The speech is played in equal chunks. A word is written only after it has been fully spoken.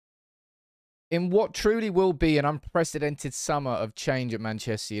In what truly will be an unprecedented summer of change at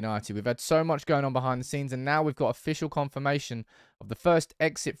Manchester United, we've had so much going on behind the scenes, and now we've got official confirmation of the first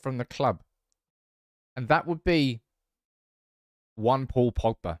exit from the club. And that would be one Paul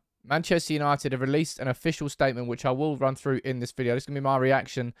Pogba. Manchester United have released an official statement, which I will run through in this video. This is going to be my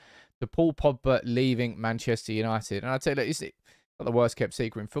reaction to Paul Pogba leaving Manchester United. And I'll tell you, it's not the worst kept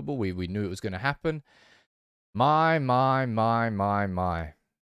secret in football. We knew it was going to happen. My.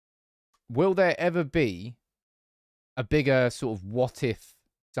 Will there ever be a bigger sort of what-if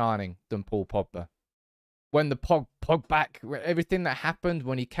signing than Paul Pogba? When the Pogba, everything that happened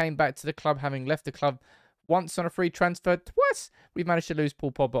when he came back to the club, having left the club once on a free transfer, twice we managed to lose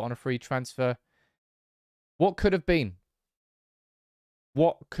Paul Pogba on a free transfer. What could have been?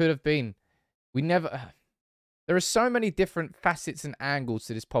 What could have been? We never... There are so many different facets and angles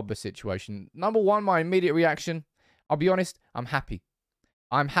to this Pogba situation. Number one, my immediate reaction, I'll be honest, I'm happy.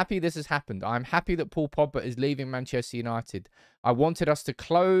 I'm happy this has happened. I'm happy that Paul Pogba is leaving Manchester United. I wanted us to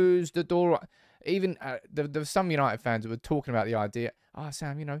close the door. Even there were some United fans that were talking about the idea. Oh,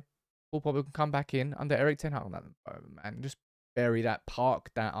 Sam, you know, Paul Pogba can come back in under Eric Ten Hag. And just bury that,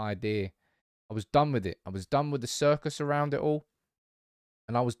 park that idea. I was done with it. I was done with the circus around it all.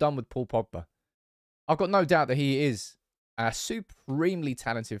 And I was done with Paul Pogba. I've got no doubt that he is a supremely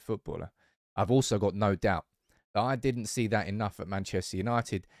talented footballer. I've also got no doubt that I didn't see that enough at Manchester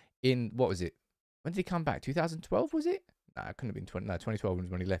United in, what was it? When did he come back? 2012, was it? No, it couldn't have been 2012 was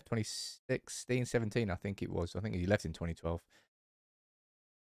when he left. 2016, 17, I think it was. I think he left in 2012.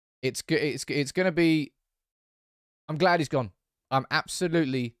 It's going to be... I'm glad he's gone. I'm not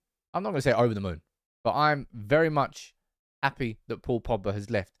going to say over the moon, but I'm very much happy that Paul Pogba has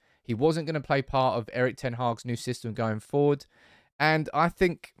left. He wasn't going to play part of Eric Ten Hag's new system going forward. And I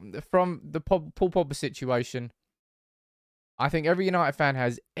think from the Paul Pogba situation, I think every United fan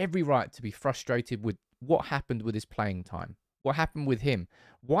has every right to be frustrated with what happened with his playing time. What happened with him?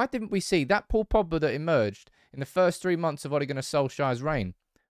 Why didn't we see that Paul Pogba that emerged in the first 3 months of Ole Gunnar Solskjaer's reign?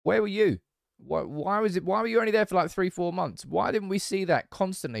 Where were you? Why were you only there for like 3-4 months? Why didn't we see that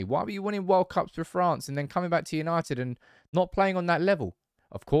constantly? Why were you winning World Cups for France and then coming back to United and not playing on that level?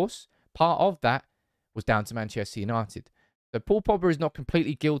 Of course, part of that was down to Manchester United. So Paul Pogba is not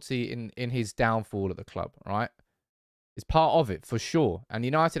completely guilty in his downfall at the club, right? It's part of it, for sure. And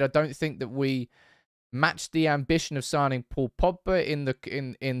United, I don't think that we matched the ambition of signing Paul Pogba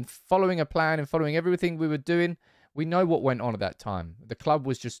in following a plan and following everything we were doing. We know what went on at that time. The club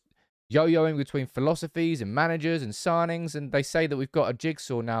was just yo-yoing between philosophies and managers and signings, and they say that we've got a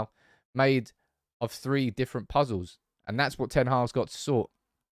jigsaw now made of 3 different puzzles. And that's what Ten Hag's got to sort.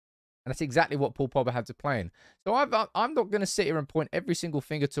 And that's exactly what Paul Pogba had to play in. So I'm not going to sit here and point every single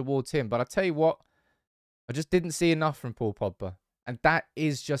finger towards him. But I tell you what, I just didn't see enough from Paul Pogba. And that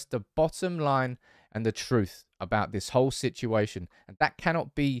is just the bottom line and the truth about this whole situation. And that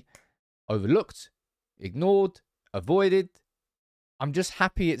cannot be overlooked, ignored, avoided. I'm just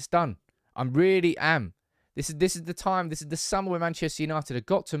happy it's done. I really am. This is the time, this is the summer where Manchester United have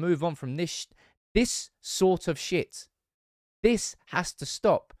got to move on from this sort of shit. This has to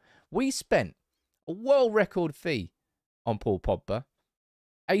stop. We spent a world record fee on Paul Pogba.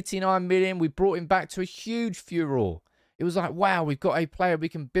 89 million. We brought him back to a huge furore. It was like, wow, we've got a player we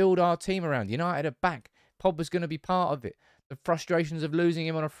can build our team around. United are back. Pogba's going to be part of it. The frustrations of losing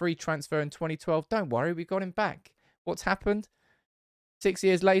him on a free transfer in 2012. Don't worry, we got him back. What's happened? 6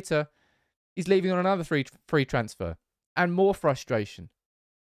 years later, he's leaving on another free transfer. And more frustration.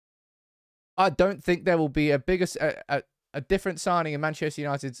 I don't think there will be a different signing in Manchester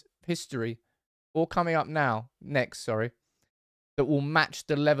United's history, or coming up next, that will match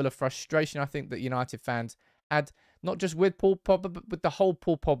the level of frustration I think that United fans had, not just with Paul Pogba, but with the whole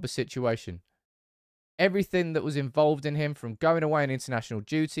Paul Pogba situation. Everything that was involved in him, from going away on international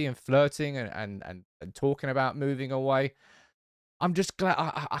duty and flirting and talking about moving away. I'm just glad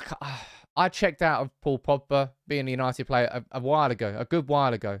I checked out of Paul Pogba being a United player a while ago, a good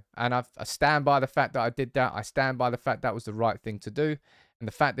while ago. And I stand by the fact that I did that. I stand by the fact that was the right thing to do. And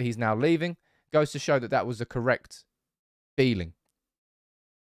the fact that he's now leaving goes to show that that was the correct feeling.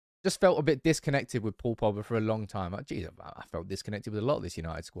 Just felt a bit disconnected with Paul Pogba for a long time. Geez, I felt disconnected with a lot of this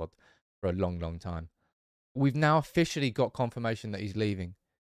United squad for a long, long time. We've now officially got confirmation that he's leaving.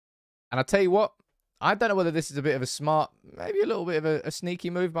 And I tell you what, I don't know whether this is a bit of a smart, maybe a little bit of a sneaky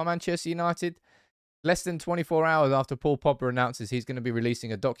move by Manchester United. Less than 24 hours after Paul Pogba announces he's going to be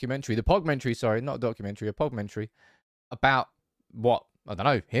releasing a documentary, a pogmentary, about what? I don't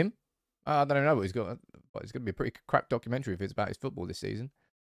know, him? I don't know what he's got. But it's going to be a pretty crap documentary if it's about his football this season.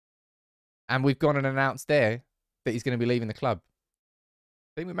 And we've gone and announced there that he's going to be leaving the club.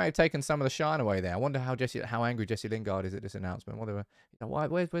 think we may have taken some of the shine away there. I wonder how angry Jesse Lingard is at this announcement.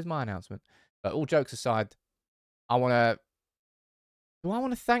 Where's my announcement? But all jokes aside, I want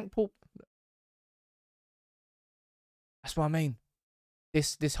to thank Paul? That's what I mean.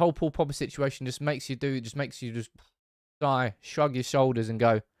 This whole Paul Pogba situation just makes you sigh, shrug your shoulders, and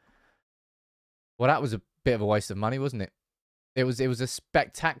go, well, that was a bit of a waste of money, wasn't it? It was a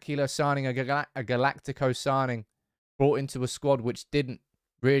spectacular signing, a Galactico signing, brought into a squad which didn't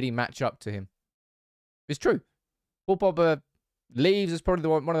really match up to him. It's true. Paul Pogba leaves as probably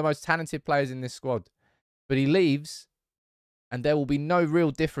one of the most talented players in this squad. But he leaves, and there will be no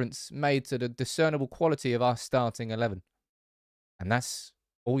real difference made to the discernible quality of our starting 11. And that's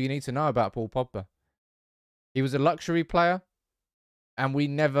all you need to know about Paul Pogba. He was a luxury player, and we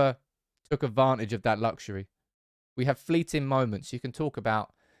never took advantage of that luxury. We have fleeting moments. You can talk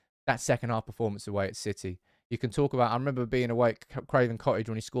about that second half performance away at City. You can talk about, I remember being away at Craven Cottage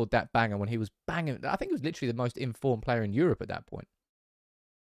when he scored that banger, when he was banging. I think he was literally the most informed player in Europe at that point.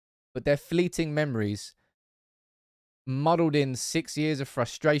 But they're fleeting memories, muddled in 6 years of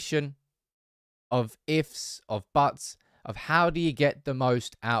frustration, of ifs, of buts, of how do you get the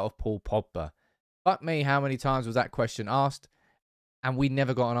most out of Paul Pogba? Fuck me, how many times was that question asked? And we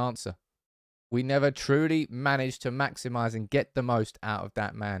never got an answer. We never truly managed to maximise and get the most out of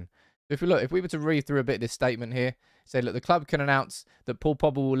that man. If we were to read through a bit of this statement here, say, look, the club can announce that Paul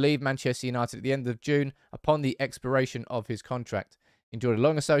Pogba will leave Manchester United at the end of June upon the expiration of his contract. Enjoyed a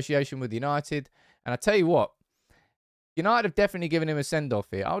long association with United. And I tell you what, United have definitely given him a send-off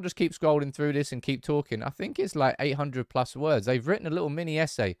here. I'll just keep scrolling through this and keep talking. I think it's like 800 plus words. They've written a little mini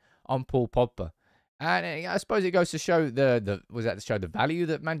essay on Paul Pogba. And I suppose it goes to show the value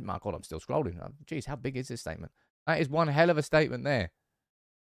that man. My God, I'm still scrolling. Oh, geez, how big is this statement? That is one hell of a statement there.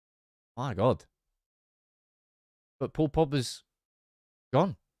 My God. But Paul Pogba's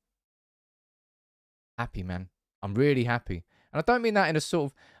gone. Happy, man. I'm really happy. And I don't mean that in a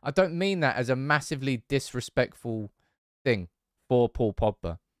sort of, I don't mean that as a massively disrespectful thing for Paul Pogba.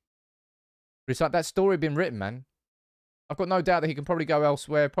 But it's like that story been written, man. I've got no doubt that he can probably go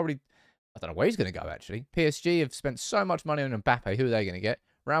elsewhere. Probably, I don't know where he's going to go, actually. PSG have spent so much money on Mbappe. Who are they going to get?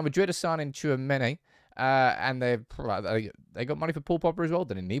 Real Madrid are signing Tchouaméni. And they got money for Paul Pogba as well.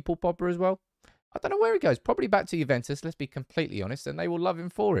 Do they need Paul Pogba as well? I don't know where he goes. Probably back to Juventus, let's be completely honest. And they will love him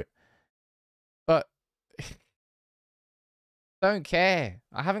for it. But don't care.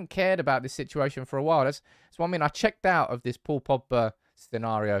 I haven't cared about this situation for a while. That's what I mean. I checked out of this Paul Pogba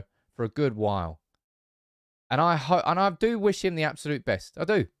scenario for a good while. And I do wish him the absolute best. I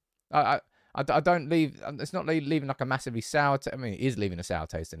do. I don't leave. It's not leaving like a massively sour. I mean, it is leaving a sour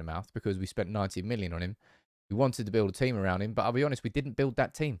taste in the mouth because we spent 90 million on him. We wanted to build a team around him, but I'll be honest, we didn't build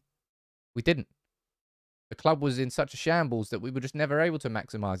that team. We didn't. The club was in such a shambles that we were just never able to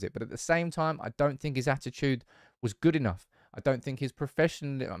maximise it. But at the same time, I don't think his attitude was good enough. I don't think his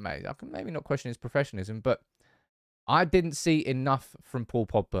professionalism. I can maybe not question his professionalism, but I didn't see enough from Paul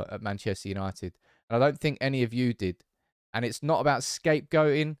Pogba at Manchester United, and I don't think any of you did. And it's not about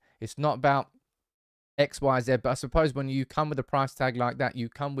scapegoating. It's not about X, Y, Z. But I suppose when you come with a price tag like that, you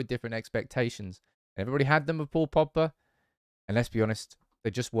come with different expectations. Everybody had them with Paul Pogba. And let's be honest,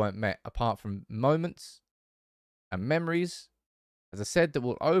 they just weren't met. Apart from moments and memories, as I said, that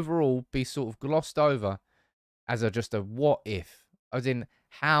will overall be sort of glossed over as just a what if. As in,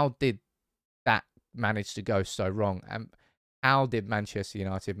 how did that manage to go so wrong? And how did Manchester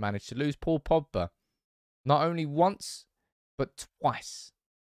United manage to lose Paul Pogba not only once, but twice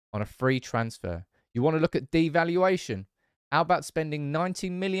on a free transfer? You want to look at devaluation? How about spending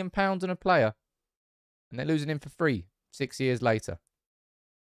 £90 million on a player and then losing him for free 6 years later?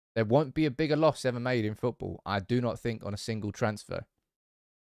 There won't be a bigger loss ever made in football, I do not think, on a single transfer.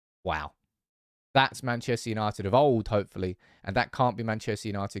 Wow. That's Manchester United of old, hopefully, and that can't be Manchester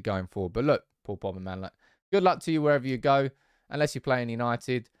United going forward. But look, Paul Pogba, man, look, good luck to you wherever you go, unless you're playing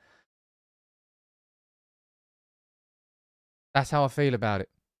United. That's how I feel about it.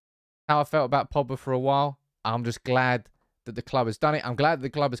 How I felt about Pogba for a while. I'm just glad that the club has done it. I'm glad that the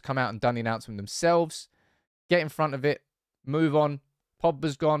club has come out and done the announcement themselves. Get in front of it. Move on.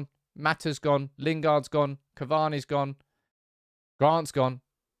 Pogba's gone. Mata's gone. Lingard's gone. Cavani's gone. Grant's gone.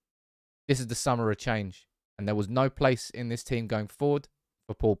 This is the summer of change. And there was no place in this team going forward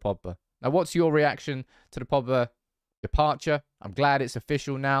for Paul Pogba. Now, what's your reaction to the Pogba departure? I'm glad it's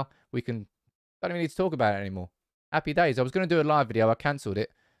official now. We don't even need to talk about it anymore. Happy days. I was going to do a live video. I cancelled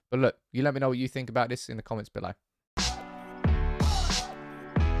it. But look, you let me know what you think about this in the comments below.